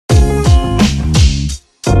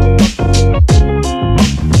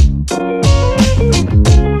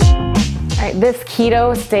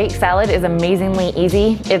Keto steak salad is amazingly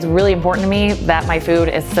easy. It's really important to me that my food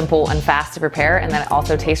is simple and fast to prepare and that it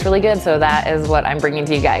also tastes really good, so that is what I'm bringing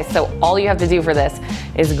to you guys. So all you have to do for this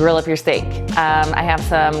is grill up your steak. I have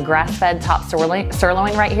some grass-fed top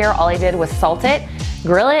sirloin right here. All I did was salt it,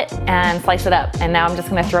 grill it, and slice it up. And now I'm just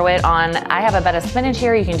gonna throw it on, I have a bed of spinach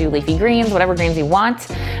here. You can do leafy greens, whatever greens you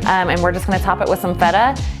want. And we're just gonna top it with some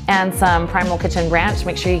feta and some Primal Kitchen ranch.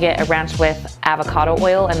 Make sure you get a ranch with avocado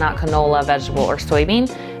oil and not canola, vegetable, or soybean.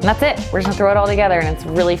 And that's it. We're just gonna throw it all together and it's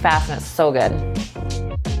really fast and it's so good.